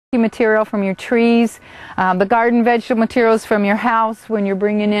material from your trees, the garden vegetable materials from your house when you're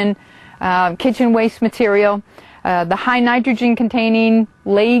bringing in kitchen waste material, the high nitrogen containing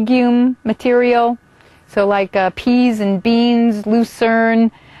legume material, so like peas and beans, lucerne,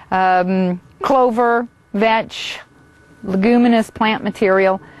 clover, vetch, leguminous plant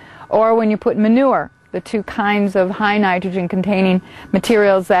material, or when you put manure, the two kinds of high nitrogen containing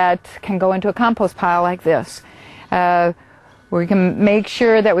materials that can go into a compost pile like this. We can make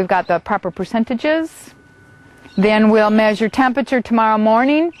sure that we've got the proper percentages. Then we'll measure temperature tomorrow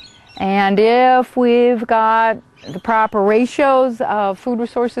morning, and if we've got the proper ratios of food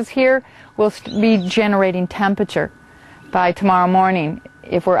resources here, we'll be generating temperature by tomorrow morning.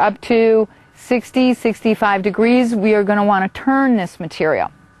 If we're up to 60, 65 degrees, we are going to want to turn this material.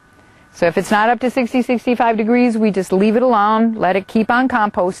 So if it's not up to 60, 65 degrees, we just leave it alone, let it keep on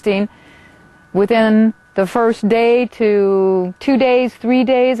composting. Within the first day to 2 days, 3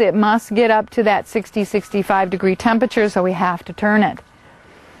 days, it must get up to that 60, 65 degree temperature, so we have to turn it.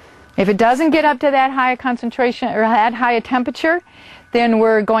 If it doesn't get up to that high concentration or that high a temperature, then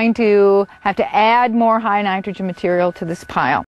we're going to have to add more high nitrogen material to this pile.